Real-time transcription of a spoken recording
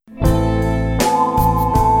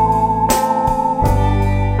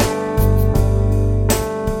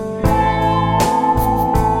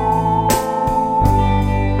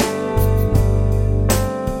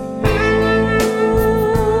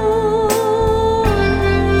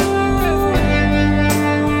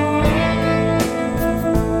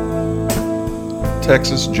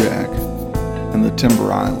Texas Jack and the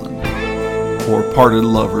Timber Island, or Parted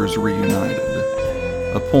Lovers Reunited,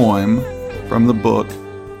 a poem from the book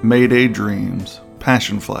Mayday Dreams,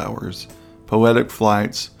 Passion Flowers, Poetic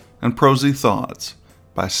Flights, and Prosy Thoughts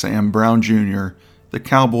by Sam Brown Jr., the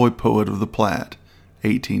cowboy poet of the Platte,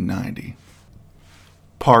 1890.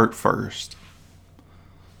 Part first.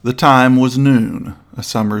 The time was noon, a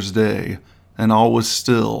summer's day, and all was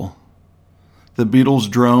still. The beetle's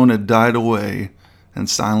drone had died away, and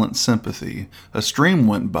silent sympathy, a stream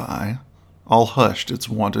went by, all hushed its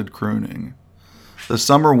wonted crooning. The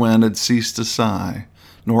summer wind had ceased to sigh,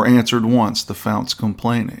 nor answered once the fount's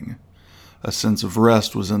complaining. A sense of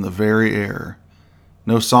rest was in the very air.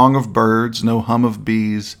 No song of birds, no hum of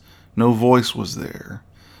bees, no voice was there.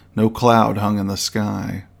 No cloud hung in the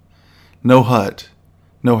sky. No hut,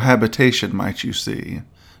 no habitation might you see.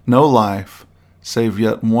 No life, save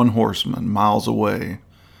yet one horseman miles away,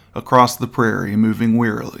 across the prairie moving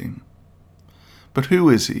wearily. But who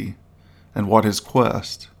is he, and what his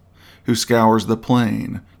quest, who scours the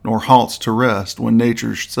plain, nor halts to rest when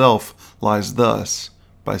nature's self lies thus,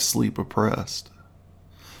 by sleep oppressed?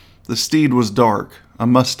 The steed was dark, a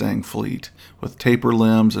mustang fleet, with taper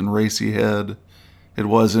limbs and racy head. It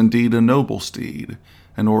was indeed a noble steed,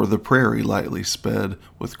 and o'er the prairie lightly sped,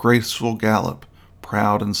 with graceful gallop,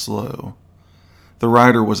 proud and slow. The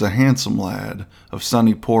rider was a handsome lad, of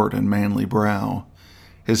sunny port and manly brow.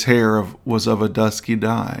 His hair was of a dusky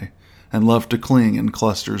dye, and loved to cling in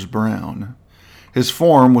clusters brown. His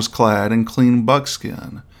form was clad in clean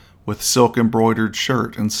buckskin, with silk-embroidered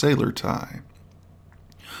shirt and sailor tie.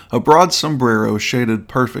 A broad sombrero shaded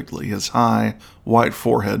perfectly his high, white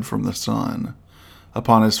forehead from the sun.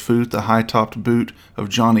 Upon his foot the high-topped boot of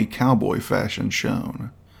Johnny cowboy fashion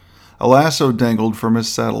shone. A lasso dangled from his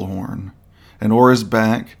saddle horn, and o'er his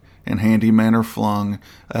back, in handy manner flung,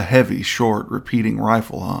 a heavy, short, repeating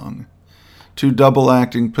rifle hung. 2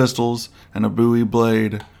 double-acting pistols and a bowie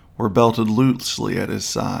blade were belted loosely at his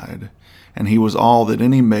side, and he was all that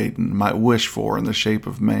any maiden might wish for in the shape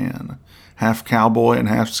of man. Half cowboy and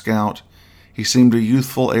half scout, he seemed a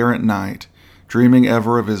youthful errant knight, dreaming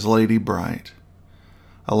ever of his lady bright.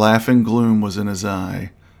 A laughing gloom was in his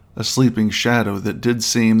eye, a sleeping shadow that did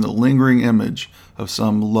seem the lingering image of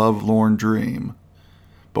some love-lorn dream.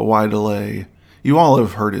 But why delay? You all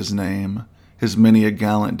have heard his name, his many a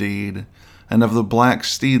gallant deed, and of the black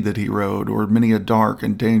steed that he rode o'er many a dark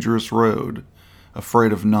and dangerous road,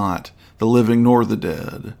 afraid of naught, the living nor the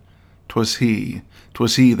dead. 'Twas he,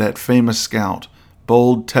 that famous scout,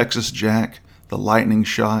 bold Texas Jack, the lightning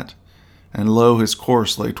shot, and lo, his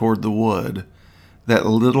course lay toward the wood, that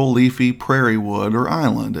little leafy prairie wood, or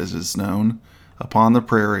island, as is known, upon the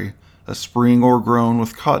prairie, a spring o'ergrown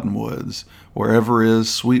with cottonwoods, wherever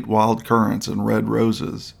is sweet wild currants and red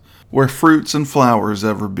roses, where fruits and flowers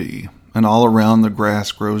ever be, and all around the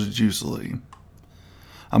grass grows juicily.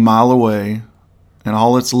 A mile away, in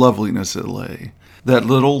all its loveliness it lay, that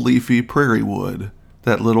little leafy prairie wood,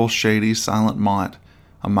 that little shady silent mott,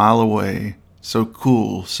 a mile away, so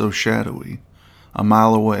cool, so shadowy, a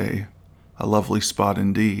mile away, a lovely spot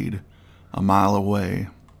indeed, a mile away.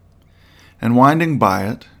 And winding by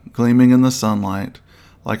it, gleaming in the sunlight,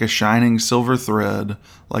 like a shining silver thread,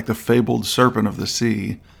 like the fabled serpent of the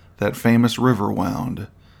sea, that famous river wound,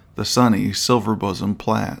 the sunny, silver-bosomed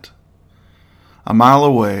Platte. A mile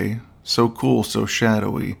away, so cool, so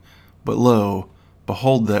shadowy, but lo,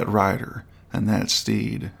 behold that rider and that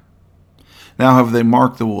steed. Now have they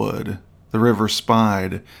marked the wood, the river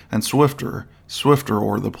spied, and swifter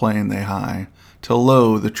o'er the plain they hie, till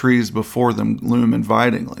lo, the trees before them loom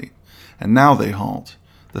invitingly. And now they halt,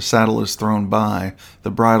 the saddle is thrown by,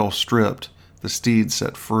 the bridle stripped, the steed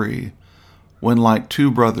set free, when like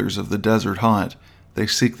 2 brothers of the desert hot, they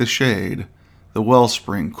seek the shade, the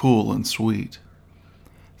wellspring cool and sweet.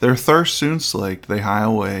 Their thirst soon slaked, they hie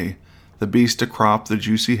away, the beast to crop the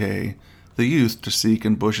juicy hay, the youth to seek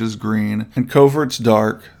in bushes green, and coverts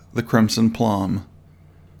dark, the crimson plum,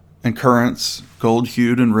 and currants,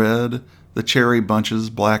 gold-hued and red, the cherry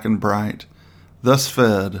bunches black and bright. Thus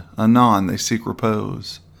fed, anon they seek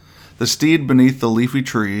repose, the steed beneath the leafy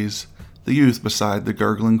trees, the youth beside the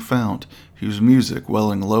gurgling fount, whose music,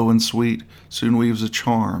 welling low and sweet, soon weaves a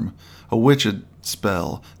charm, a witched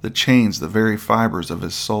spell that chains the very fibers of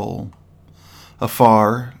his soul.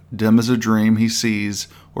 Afar, dim as a dream, he sees,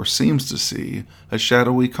 or seems to see, a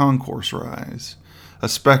shadowy concourse rise, a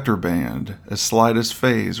spectre band, as slight as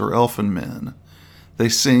fays or elfin men. They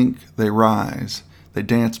sink, they rise, they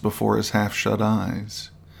dance before his half-shut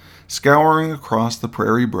eyes. Scouring across the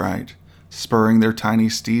prairie bright, spurring their tiny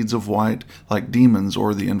steeds of white like demons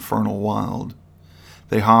o'er the infernal wild.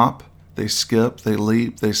 They hop, They skip, they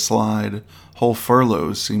leap, they slide. Whole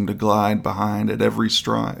furlongs seem to glide behind at every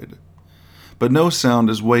stride. But no sound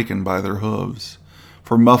is wakened by their hooves,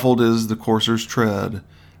 for muffled is the courser's tread,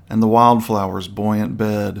 and the wildflower's buoyant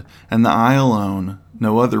bed, and the eye alone,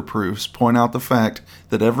 no other proofs, point out the fact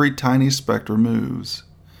that every tiny spectre moves.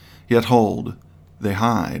 Yet hold, they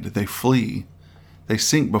hide, they flee, they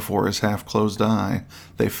sink before his half-closed eye,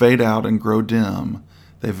 they fade out and grow dim,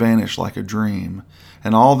 they vanish like a dream,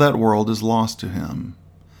 and all that world is lost to him.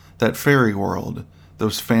 That fairy world,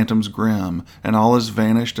 those phantoms grim, and all is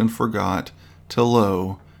vanished and forgot, till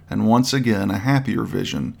lo, and once again a happier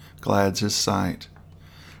vision glads his sight.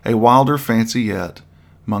 A wilder fancy yet,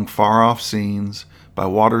 'mong far-off scenes, by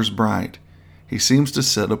waters bright, he seems to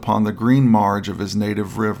sit upon the green marge of his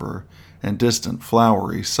native river, and distant,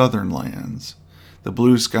 flowery, southern lands, the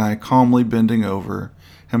blue sky calmly bending over,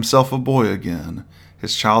 himself a boy again,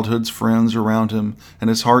 his childhood's friends around him, and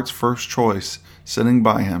his heart's first choice sitting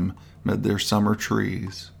by him mid their summer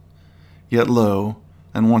trees. Yet lo,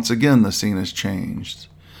 and once again the scene is changed.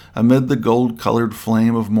 Amid the gold-colored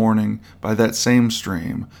flame of morning, by that same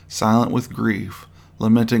stream, silent with grief,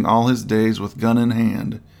 lamenting all his days with gun in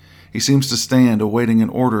hand, he seems to stand awaiting an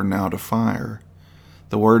order now to fire.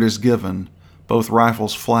 The word is given, both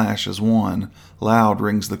rifles flash as one, loud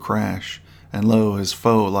rings the crash, and lo, his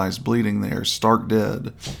foe lies bleeding there, stark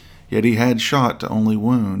dead, yet he had shot to only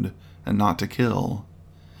wound, and not to kill.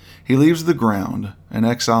 He leaves the ground, an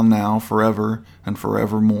exile now forever and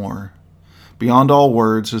forevermore. Beyond all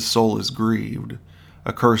words his soul is grieved,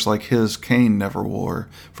 a curse like his Cain never wore,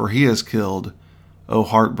 for he has killed, O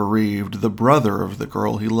heart bereaved, the brother of the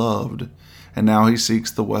girl he loved, and now he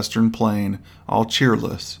seeks the western plain, all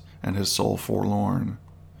cheerless, and his soul forlorn.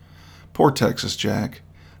 Poor Texas Jack,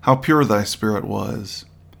 how pure thy spirit was!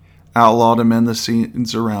 Outlawed amid the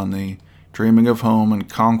scenes around thee, dreaming of home and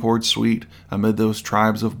concord sweet amid those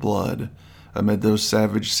tribes of blood, amid those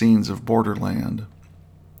savage scenes of borderland.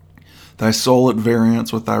 Thy soul at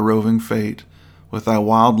variance with thy roving fate, with thy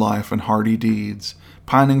wild life and hardy deeds,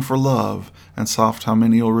 pining for love and soft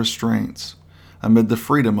hymeneal restraints, amid the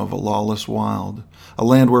freedom of a lawless wild, a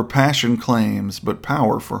land where passion claims but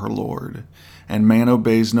power for her lord, and man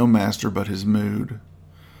obeys no master but his mood.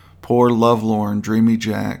 Poor lovelorn, dreamy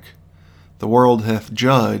Jack, the world hath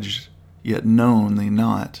judged, yet known thee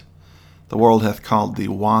not. The world hath called thee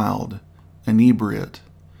wild, inebriate,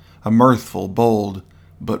 a mirthful, bold,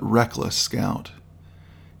 but reckless scout.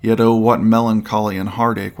 Yet oh, what melancholy and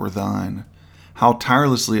heartache were thine! How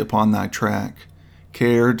tirelessly upon thy track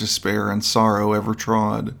care, despair, and sorrow ever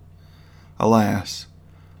trod! Alas,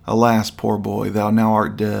 alas, poor boy, thou now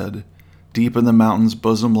art dead, deep in the mountain's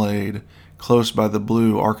bosom laid, close by the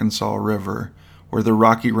blue Arkansas River, where the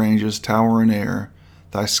rocky ranges tower in air,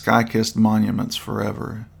 thy sky-kissed monuments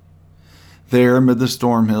forever. There, amid the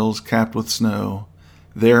storm hills capped with snow,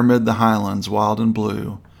 there, amid the highlands wild and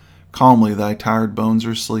blue, calmly thy tired bones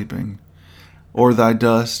are sleeping. O'er thy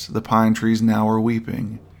dust the pine trees now are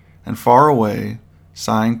weeping, and far away,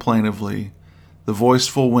 sighing plaintively, the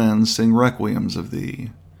voiceful winds sing requiems of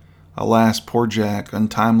thee. Alas, poor Jack,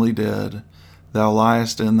 untimely dead, thou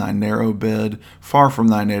liest in thy narrow bed, far from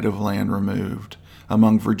thy native land removed,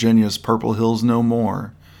 among Virginia's purple hills no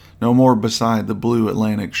more beside the blue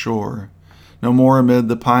Atlantic shore, no more amid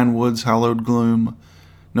the pine woods' hallowed gloom,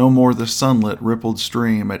 no more the sunlit rippled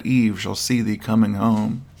stream at eve shall see thee coming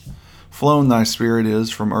home. Flown thy spirit is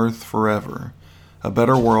from earth forever, a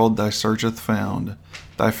better world thy search hath found,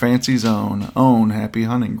 thy fancy's own happy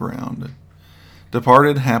hunting ground.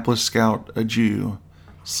 Departed hapless scout, adieu,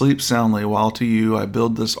 sleep soundly while to you I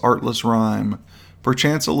build this artless rhyme.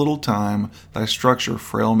 Perchance a little time thy structure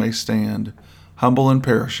frail may stand, humble and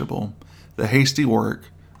perishable, the hasty work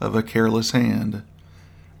of a careless hand.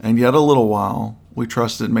 And yet a little while, we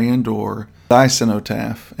trust it may endure, thy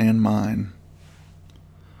cenotaph and mine.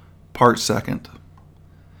 Part Second.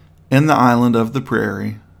 In the island of the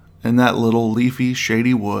prairie, in that little leafy,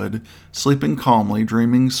 shady wood, sleeping calmly,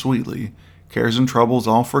 dreaming sweetly, cares and troubles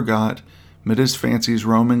all forgot, mid his fancies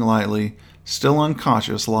roaming lightly, still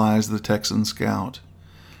unconscious lies the Texan scout.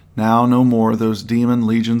 Now no more those demon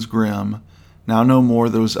legions grim, now no more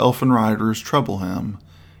those elfin riders trouble him,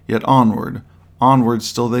 yet onward, onward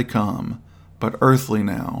still they come, but earthly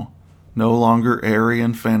now, no longer airy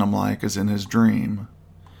and phantom-like as in his dream.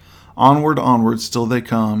 Onward, onward still they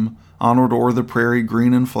come, onward o'er the prairie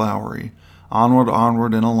green and flowery, onward,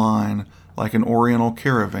 onward in a line, like an oriental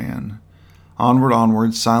caravan. Onward,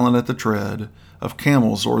 onward, silent at the tread of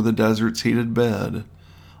camels o'er the desert's heated bed.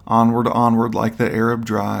 Onward, onward, like the Arab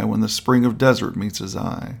dry when the spring of desert meets his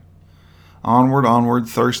eye. Onward, onward,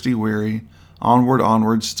 thirsty, weary, Onward,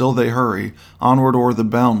 onward, still they hurry, onward o'er the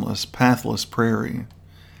boundless, pathless prairie.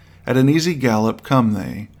 At an easy gallop come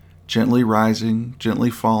they, gently rising,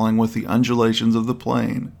 gently falling with the undulations of the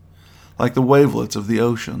plain, like the wavelets of the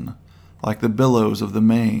ocean, like the billows of the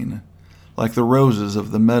main, like the roses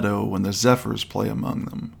of the meadow when the zephyrs play among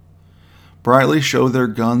them. Brightly show their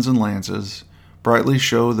guns and lances, brightly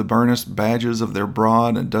show the earnest badges of their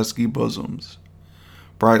broad and dusky bosoms.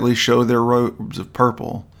 Brightly show their robes of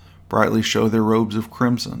purple, brightly show their robes of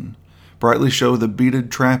crimson, brightly show the beaded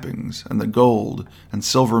trappings and the gold and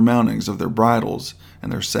silver mountings of their bridles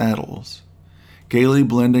and their saddles, gaily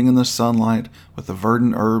blending in the sunlight with the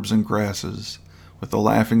verdant herbs and grasses, with the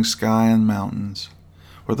laughing sky and mountains,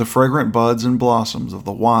 with the fragrant buds and blossoms of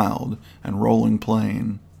the wild and rolling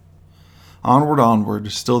plain. Onward,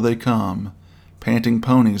 onward, still they come, panting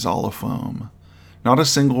ponies all afoam. Not a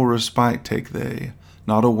single respite take they,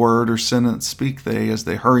 not a word or sentence speak they as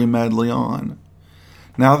they hurry madly on.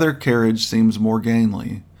 Now their carriage seems more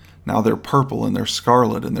gainly, now their purple and their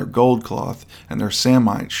scarlet and their gold cloth and their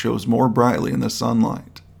samite shows more brightly in the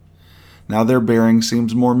sunlight. Now their bearing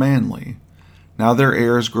seems more manly, now their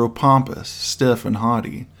airs grow pompous, stiff, and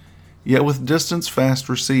haughty, yet with distance fast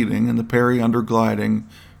receding and the prairie undergliding,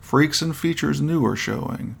 freaks and features new are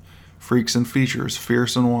showing, freaks and features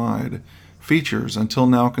fierce and wide, features until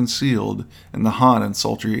now concealed in the hot and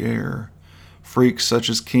sultry air, freaks such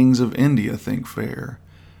as kings of India think fair,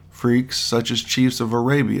 freaks such as chiefs of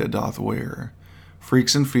Arabia doth wear,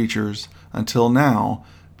 freaks and features until now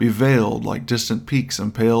be veiled like distant peaks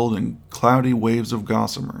impaled in cloudy waves of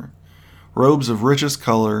gossamer, robes of richest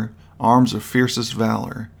color, arms of fiercest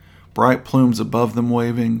valor, bright plumes above them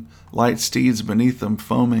waving, light steeds beneath them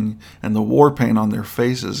foaming, and the war paint on their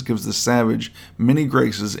faces gives the savage many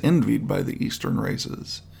graces envied by the eastern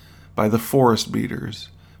races, by the forest beaters,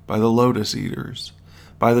 by the lotus eaters,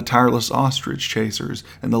 by the tireless ostrich chasers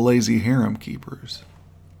and the lazy harem keepers.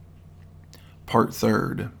 Part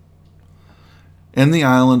Third. In the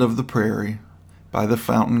island of the prairie, by the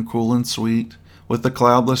fountain cool and sweet, with the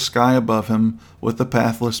cloudless sky above him, with the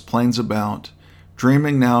pathless plains about,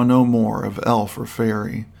 dreaming now no more of elf or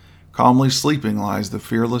fairy, calmly sleeping lies the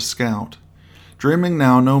fearless scout, dreaming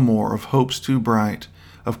now no more of hopes too bright,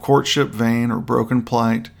 of courtship vain or broken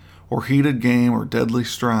plight, or heated game or deadly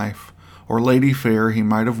strife, or lady fair he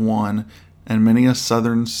might have won, and many a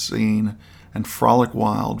southern scene and frolic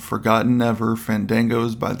wild, forgotten never,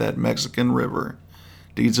 fandangos by that Mexican river,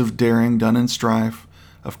 deeds of daring done in strife,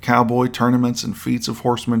 of cowboy tournaments and feats of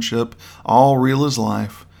horsemanship, all real as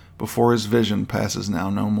life, before his vision passes now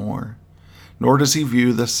no more. Nor does he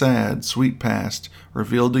view the sad, sweet past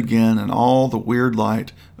revealed again in all the weird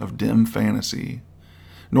light of dim fantasy.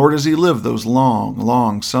 Nor does he live those long,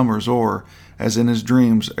 long summers o'er, as in his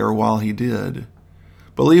dreams erewhile he did,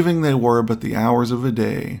 believing they were but the hours of a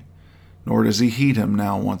day. Nor does he heed him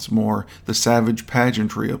now once more, the savage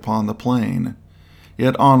pageantry upon the plain.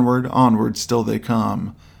 Yet onward, onward still they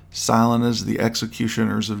come, silent as the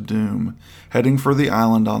executioners of doom, heading for the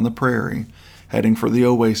island on the prairie, heading for the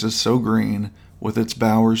oasis so green, with its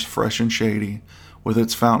bowers fresh and shady, with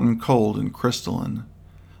its fountain cold and crystalline.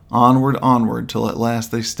 Onward, onward, till at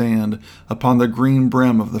last they stand upon the green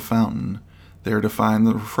brim of the fountain, there to find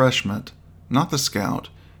the refreshment, not the scout,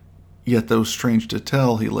 yet though strange to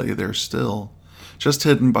tell he lay there still, just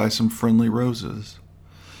hidden by some friendly roses.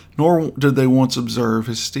 Nor did they once observe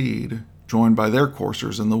his steed, joined by their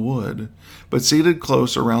coursers in the wood, but seated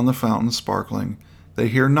close around the fountain sparkling, they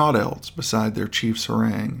hear naught else beside their chief's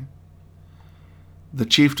harangue. The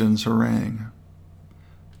chieftain's harangue.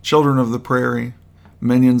 Children of the prairie,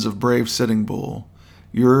 minions of brave Sitting Bull,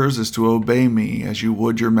 yours is to obey me as you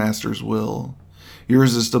would your master's will.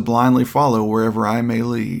 Yours is to blindly follow wherever I may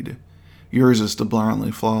lead. Yours is to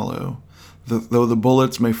blindly follow. Though the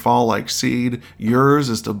bullets may fall like seed, yours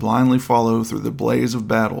is to blindly follow through the blaze of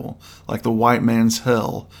battle, like the white man's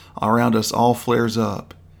hell around us all flares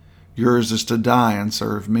up. Yours is to die and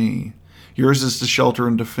serve me. Yours is to shelter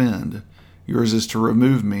and defend. Yours is to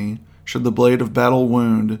remove me, should the blade of battle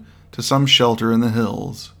wound, to some shelter in the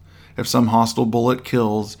hills. If some hostile bullet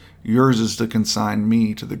kills, yours is to consign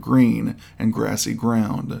me to the green and grassy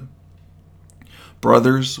ground.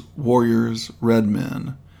 Brothers, warriors, red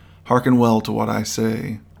men, hearken well to what I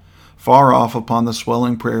say. Far off upon the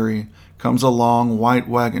swelling prairie comes a long white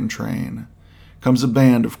wagon train. Comes a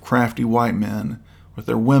band of crafty white men, with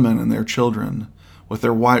their women and their children, with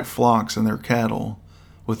their white flocks and their cattle,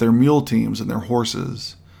 with their mule teams and their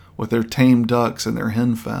horses, with their tame ducks and their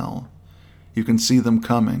henfowl. You can see them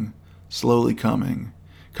coming, slowly coming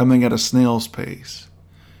at a snail's pace.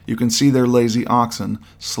 You can see their lazy oxen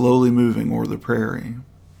slowly moving o'er the prairie.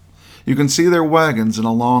 You can see their wagons in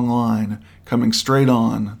a long line, coming straight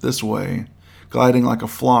on, this way, gliding like a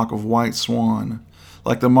flock of white swan,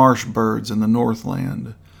 like the marsh birds in the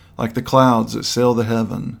Northland, like the clouds that sail the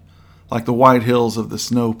heaven, like the white hills of the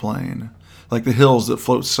snow plain, like the hills that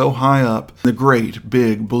float so high up in the great,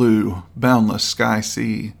 big, blue, boundless sky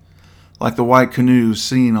sea, like the white canoes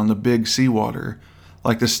seen on the big seawater,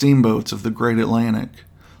 like the steamboats of the great Atlantic,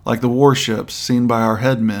 like the warships seen by our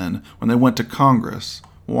headmen when they went to Congress,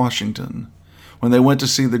 Washington, when they went to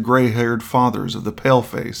see the gray-haired fathers of the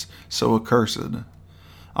paleface so accursed.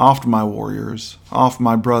 Oft, my warriors, oft,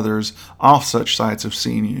 my brothers, oft such sights have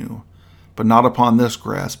seen you, but not upon this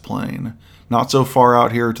grass plain. Not so far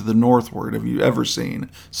out here to the northward have you ever seen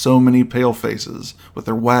so many palefaces with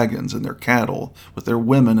their wagons and their cattle, with their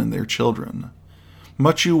women and their children.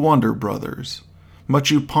 Much you wonder, brothers, much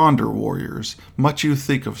you ponder, warriors, much you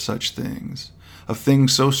think of such things, of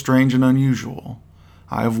things so strange and unusual.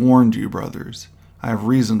 I have warned you, brothers, I have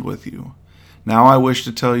reasoned with you. Now I wish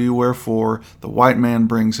to tell you wherefore the white man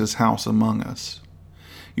brings his house among us.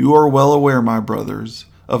 You are well aware, my brothers,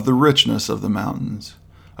 of the richness of the mountains,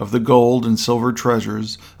 of the gold and silver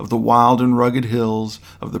treasures, of the wild and rugged hills,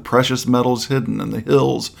 of the precious metals hidden in the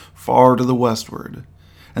hills far to the westward,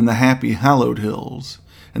 and the happy hallowed hills,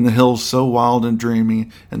 and the hills so wild and dreamy,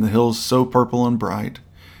 and the hills so purple and bright,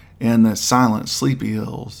 and the silent, sleepy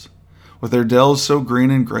hills, with their dells so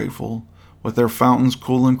green and grateful, with their fountains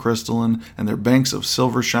cool and crystalline, and their banks of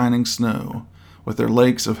silver shining snow, with their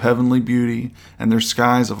lakes of heavenly beauty, and their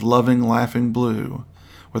skies of loving, laughing blue,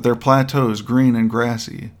 with their plateaus green and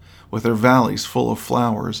grassy, with their valleys full of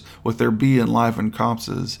flowers, with their bee-enlivened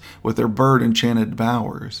copses, with their bird-enchanted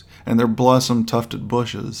bowers, and their blossom-tufted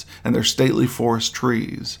bushes, and their stately forest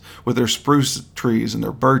trees, with their spruce trees and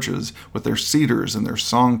their birches, with their cedars and their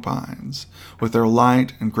song-pines, with their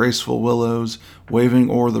light and graceful willows, waving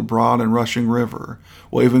o'er the broad and rushing river,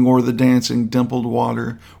 waving o'er the dancing, dimpled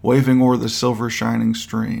water, waving o'er the silver-shining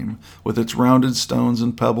stream, with its rounded stones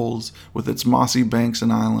and pebbles, with its mossy banks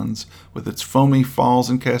and islands, with its foamy falls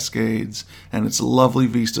and cascades, and its lovely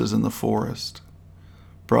vistas in the forest.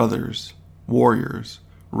 Brothers, warriors,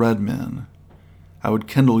 red men, I would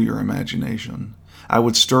kindle your imagination. I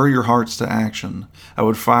would stir your hearts to action. I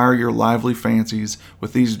would fire your lively fancies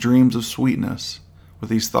with these dreams of sweetness, with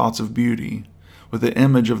these thoughts of beauty, with the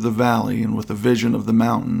image of the valley and with the vision of the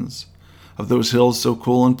mountains, of those hills so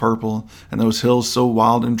cool and purple, and those hills so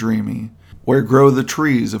wild and dreamy, where grow the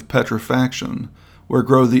trees of petrifaction, where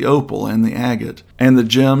grow the opal and the agate, and the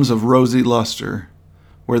gems of rosy luster,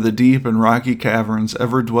 where the deep and rocky caverns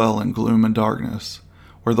ever dwell in gloom and darkness,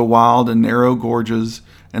 where the wild and narrow gorges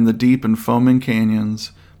and the deep and foaming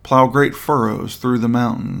canyons plow great furrows through the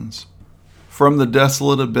mountains. From the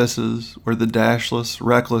desolate abysses, where the dashless,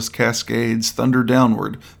 reckless cascades thunder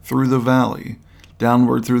downward through the valley,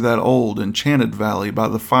 downward through that old, enchanted valley by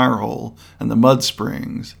the fire hole and the mud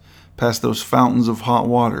springs, past those fountains of hot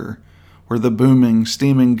water, where the booming,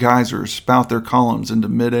 steaming geysers spout their columns into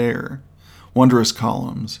mid-air, wondrous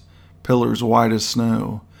columns, pillars white as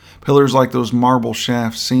snow, pillars like those marble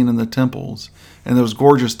shafts seen in the temples, and those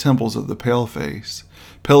gorgeous temples of the paleface,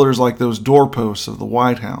 pillars like those doorposts of the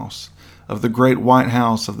White House, of the great White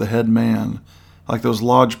House of the head man, like those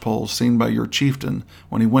lodge poles seen by your chieftain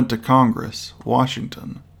when he went to Congress,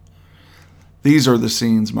 Washington. These are the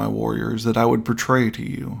scenes, my warriors, that I would portray to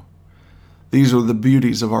you. These are the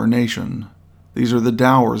beauties of our nation. These are the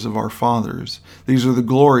dowers of our fathers. These are the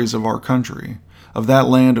glories of our country, of that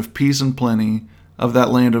land of peace and plenty, of that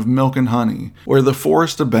land of milk and honey, where the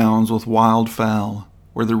forest abounds with wild fowl,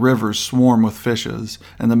 where the rivers swarm with fishes,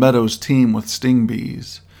 and the meadows teem with sting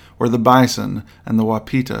bees, where the bison and the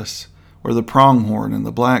wapitas, where the pronghorn and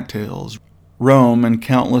the blacktails roam in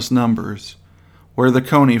countless numbers, where the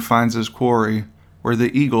coney finds his quarry, where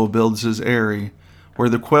the eagle builds his eyrie, where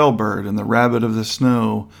the quail-bird and the rabbit of the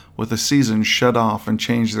snow with the seasons shut off and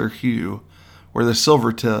change their hue, where the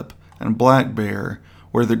silvertip and black bear,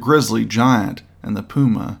 where the grizzly giant and the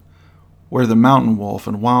puma, where the mountain wolf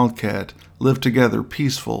and wildcat live together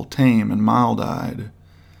peaceful, tame, and mild-eyed.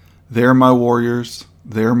 There, my warriors,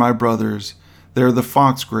 there, my brothers, there the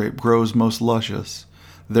fox-grape grows most luscious,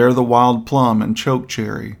 there the wild plum and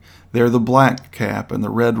choke-cherry, there the black-cap and the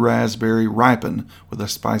red raspberry ripen with a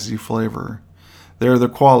spicy flavor. There the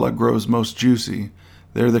quala grows most juicy,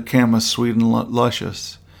 there the camas sweet and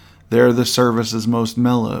luscious, there the service is most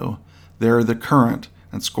mellow, there the currant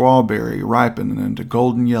and squawberry ripen into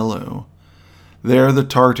golden yellow. There the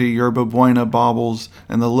tarty yerba buena baubles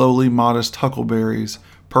and the lowly modest huckleberries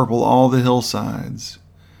purple all the hillsides.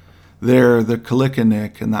 There the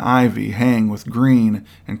kalikanik and the ivy hang with green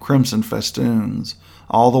and crimson festoons,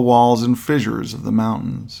 all the walls and fissures of the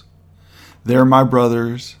mountains. There my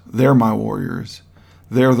brothers, there my warriors,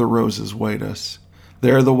 there the roses wait us,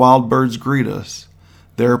 there the wild birds greet us,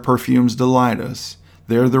 there perfumes delight us,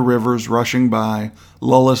 there the rivers rushing by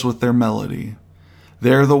lull us with their melody.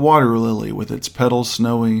 There the water lily with its petals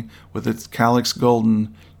snowy, with its calyx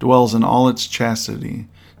golden, dwells in all its chastity,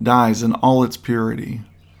 dies in all its purity.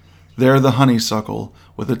 There the honeysuckle,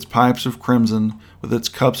 with its pipes of crimson, with its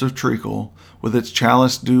cups of treacle, with its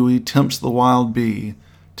chalice dewy, tempts the wild bee,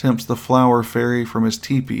 tempts the flower fairy from his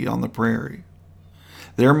teepee on the prairie.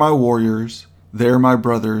 There my warriors, there my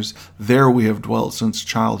brothers, there we have dwelt since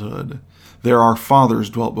childhood. There our fathers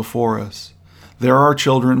dwelt before us. There our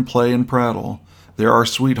children play and prattle. There our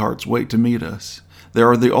sweethearts wait to meet us. There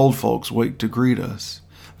are the old folks wait to greet us.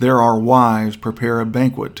 There our wives prepare a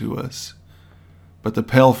banquet to us. But the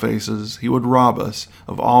pale-faces, he would rob us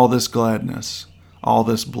of all this gladness, all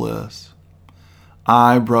this bliss.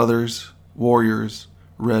 Aye, brothers, warriors,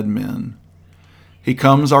 red men. He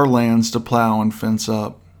comes our lands to plow and fence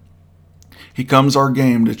up. He comes our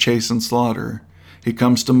game to chase and slaughter. He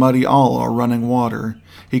comes to muddy all our running water.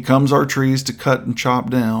 He comes our trees to cut and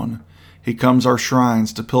chop down. He comes our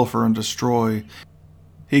shrines to pilfer and destroy.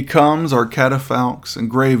 He comes our catafalques and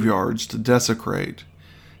graveyards to desecrate.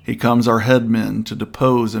 He comes our headmen to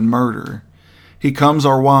depose and murder. He comes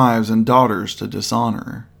our wives and daughters to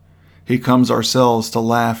dishonor. He comes ourselves to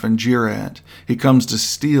laugh and jeer at. He comes to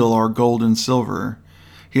steal our gold and silver.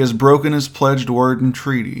 He has broken his pledged word and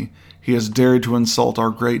treaty. He has dared to insult our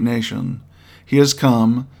great nation. He has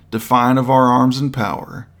come, defiant of our arms and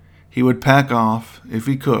power. He would pack off, if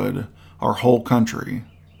he could, our whole country.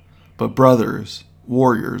 But brothers,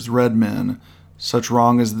 warriors, red men, such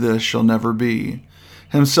wrong as this shall never be.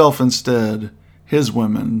 Himself instead, his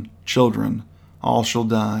women, children, all shall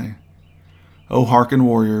die. O hearken,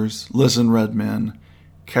 warriors, listen, red men,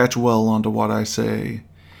 catch well unto what I say.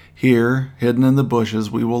 Here, hidden in the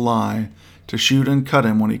bushes, we will lie, to shoot and cut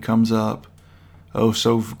him when he comes up. Oh,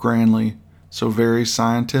 so grandly, so very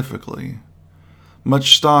scientifically.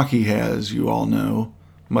 Much stock he has, you all know,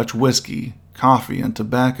 much whiskey, coffee, and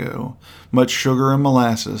tobacco, much sugar and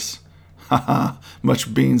molasses,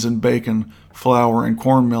 much beans and bacon, flour and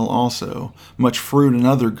cornmeal also, much fruit and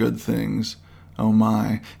other good things. Oh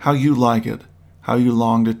my, how you like it, how you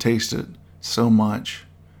long to taste it, so much.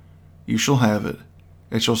 You shall have it.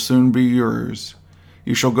 It shall soon be yours.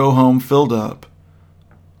 You shall go home filled up.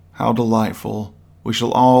 How delightful. We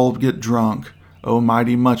shall all get drunk, oh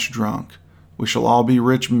mighty much drunk. We shall all be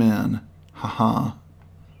rich men. Ha ha.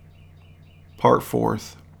 Part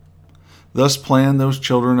Fourth. Thus planned those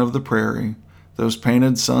children of the prairie, those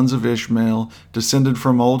painted sons of Ishmael, descended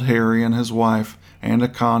from old Harry and his wife,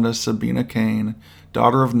 Anaconda Sabina Cain,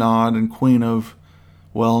 daughter of Nod and queen of,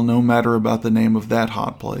 well, no matter about the name of that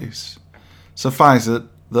hot place. Suffice it,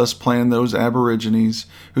 thus planned those aborigines,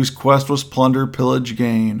 whose quest was plunder, pillage,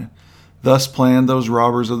 gain. Thus planned those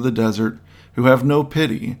robbers of the desert, who have no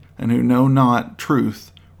pity, and who know not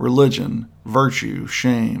truth, religion, virtue,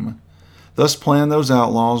 shame. Thus plan those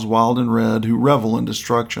outlaws wild and red, who revel in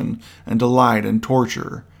destruction and delight in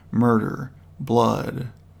torture, murder, blood.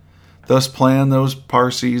 Thus plan those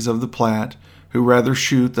Parsees of the Platte, who rather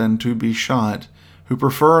shoot than to be shot, who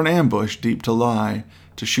prefer an ambush deep to lie,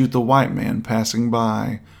 to shoot the white man passing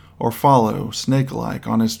by, or follow, snake-like,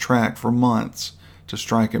 on his track for months, to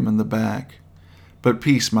strike him in the back. But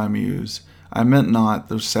peace, my muse, I meant not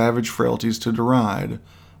those savage frailties to deride,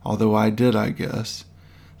 although I did, I guess.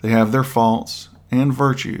 They have their faults and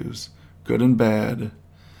virtues, good and bad.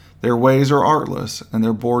 Their ways are artless, and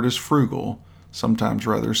their board is frugal, sometimes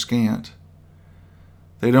rather scant.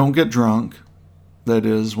 They don't get drunk, that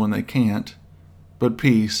is, when they can't. But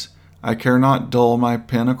peace, I care not dull my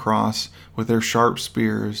pen across with their sharp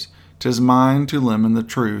spears. 'Tis mine to limn the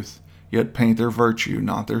truth, yet paint their virtue,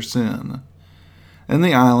 not their sin. In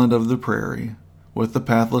the island of the prairie, with the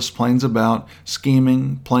pathless plains about,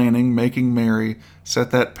 scheming, planning, making merry,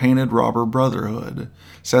 sat that painted robber brotherhood,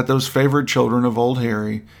 sat those favored children of old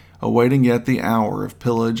Harry, awaiting yet the hour of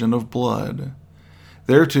pillage and of blood.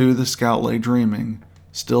 There too the scout lay dreaming,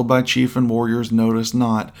 still by chief and warriors noticed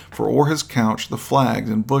not, for o'er his couch the flags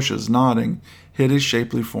and bushes nodding hid his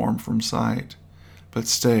shapely form from sight. But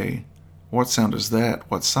stay, what sound is that,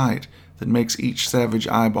 what sight, that makes each savage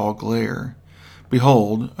eyeball glare?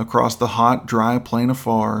 Behold, across the hot, dry plain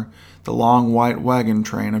afar, the long white wagon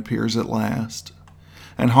train appears at last.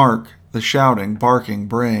 And hark, the shouting, barking,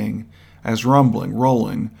 braying, as rumbling,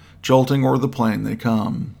 rolling, jolting o'er the plain they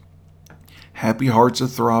come. Happy hearts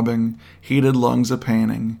a-throbbing, heated lungs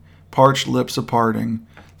a-panning, parched lips a parting,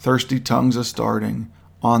 thirsty tongues a starting.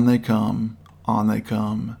 On they come,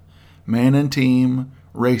 man and team,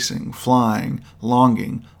 racing, flying,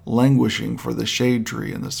 longing, languishing for the shade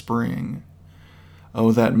tree in the spring.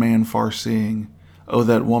 Oh, that man far-seeing, oh,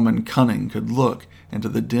 that woman cunning could look into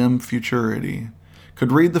the dim futurity,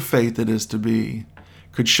 could read the fate that is to be,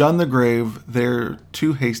 could shun the grave there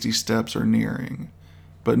 2 hasty steps are nearing.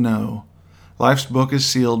 But no, life's book is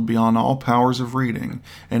sealed beyond all powers of reading,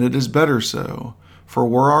 and it is better so, for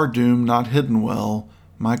were our doom not hidden well,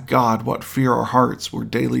 my God, what fear our hearts were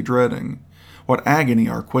daily dreading, what agony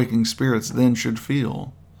our quaking spirits then should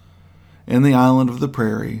feel. In the island of the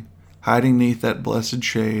prairie, hiding neath that blessed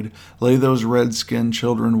shade, lay those red-skinned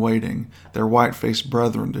children waiting their white-faced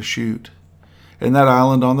brethren to shoot. In that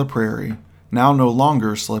island on the prairie, now no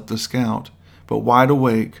longer slept the scout, but wide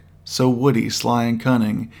awake, so woody, sly, and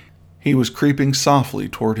cunning, he was creeping softly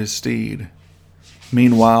toward his steed.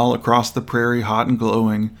 Meanwhile, across the prairie, hot and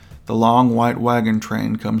glowing, the long white wagon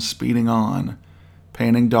train comes speeding on.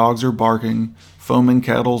 Panting dogs are barking, foaming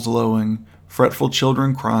cattle's lowing, fretful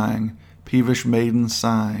children crying, peevish maidens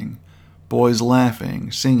sighing, boys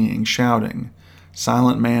laughing, singing, shouting,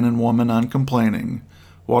 silent man and woman uncomplaining.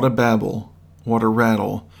 What a babble, what a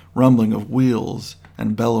rattle, rumbling of wheels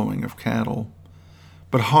and bellowing of cattle.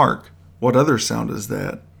 But hark, what other sound is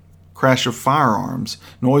that? Crash of firearms,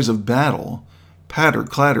 noise of battle, patter,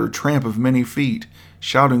 clatter, tramp of many feet,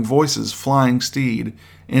 shouting voices, flying steed,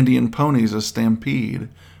 Indian ponies a stampede,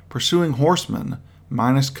 pursuing horsemen,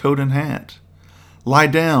 minus coat and hat. Lie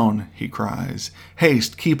down, he cries.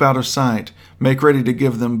 Haste, keep out of sight. Make ready to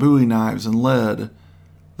give them bowie knives and lead.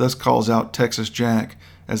 Thus calls out Texas Jack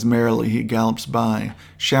as merrily he gallops by,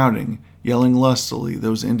 shouting, yelling lustily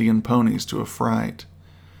those Indian ponies to affright.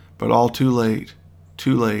 But all too late,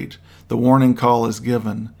 the warning call is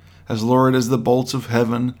given. As lurid as the bolts of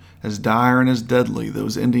heaven, as dire and as deadly,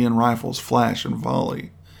 those Indian rifles flash and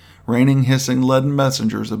volley, raining hissing leaden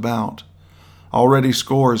messengers about. Already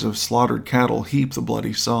scores of slaughtered cattle heap the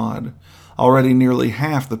bloody sod. Already nearly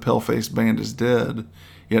half the pale-faced band is dead.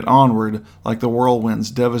 Yet onward, like the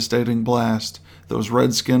whirlwind's devastating blast, those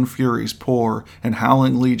red-skinned furies pour in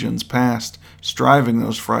howling legions past, striving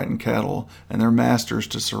those frightened cattle and their masters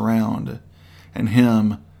to surround. And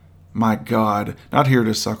him, my God, not here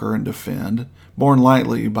to succor and defend, borne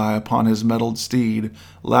lightly by upon his mettled steed,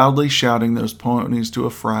 loudly shouting those ponies to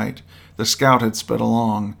affright, the scout had sped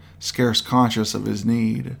along, scarce conscious of his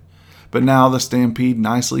need. But now the stampede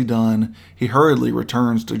nicely done, he hurriedly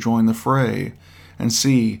returns to join the fray, and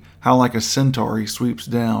see how like a centaur he sweeps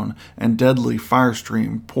down, and deadly fire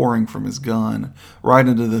stream pouring from his gun, right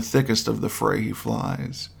into the thickest of the fray he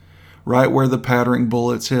flies, right where the pattering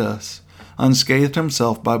bullets hiss. Unscathed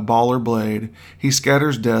himself by ball or blade, he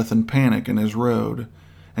scatters death and panic in his road.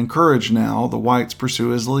 Encouraged now, the whites pursue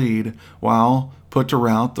his lead, while, put to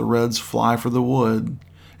rout, the reds fly for the wood,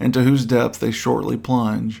 into whose depth they shortly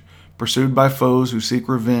plunge, pursued by foes who seek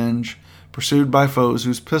revenge, pursued by foes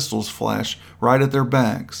whose pistols flash right at their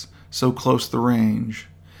backs, so close the range.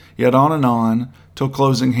 Yet on, till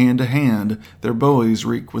closing hand to hand, their bowies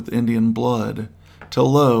reek with Indian blood,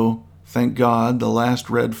 till lo, thank God, the last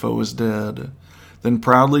red foe is dead. Then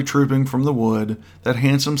proudly trooping from the wood, that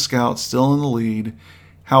handsome scout still in the lead,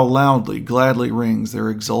 how loudly, gladly rings their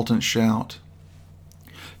exultant shout.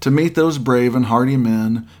 To meet those brave and hardy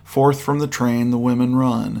men, forth from the train the women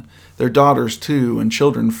run. Their daughters, too, and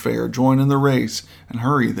children fair join in the race and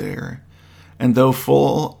hurry there. And though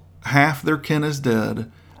full half their kin is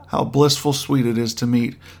dead, how blissful sweet it is to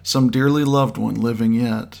meet some dearly loved one living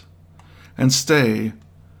yet. And stay,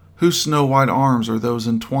 whose snow-white arms are those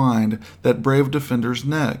entwined that brave defender's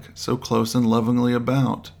neck so close and lovingly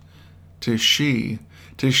about? 'Tis she,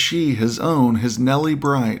 his own, his Nellie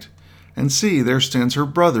bright. And see, there stands her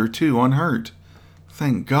brother, too, unhurt.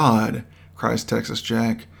 Thank God, cries Texas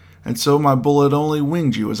Jack, and so my bullet only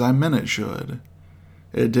winged you as I meant it should.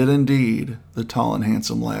 It did indeed, the tall and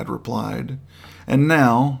handsome lad replied. And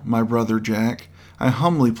now, my brother Jack, I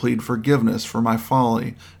humbly plead forgiveness for my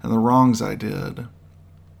folly and the wrongs I did.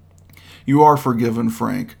 You are forgiven,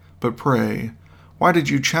 Frank, but pray, why did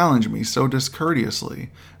you challenge me so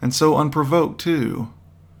discourteously, and so unprovoked, too?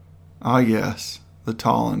 Ah, yes, the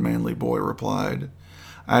tall and manly boy replied.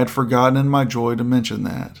 I had forgotten in my joy to mention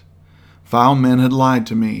that. Vile men had lied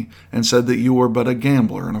to me, and said that you were but a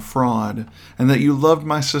gambler and a fraud, and that you loved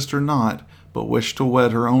my sister not, but wished to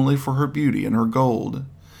wed her only for her beauty and her gold,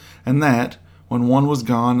 and that, when one was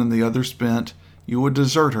gone and the other spent, you would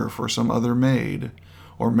desert her for some other maid,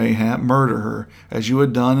 or mayhap murder her, as you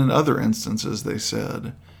had done in other instances, they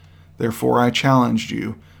said. Therefore I challenged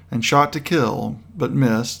you, and shot to kill, but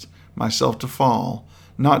missed, myself to fall,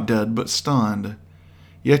 not dead but stunned.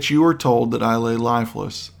 Yet you were told that I lay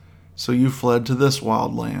lifeless, so you fled to this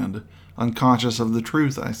wild land, unconscious of the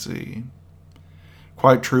truth I see.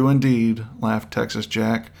 Quite true indeed, laughed Texas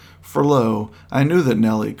Jack, for lo, I knew that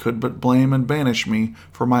Nellie could but blame and banish me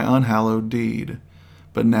for my unhallowed deed.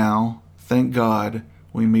 But now, thank God,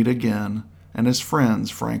 we meet again, and as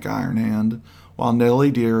friends, Frank Ironhand, while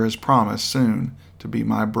Nellie dear has promised soon to be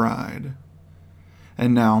my bride.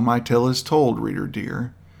 And now my tale is told, reader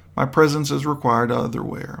dear. My presence is required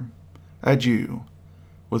otherwhere. Adieu.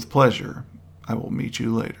 With pleasure, I will meet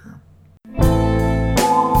you later.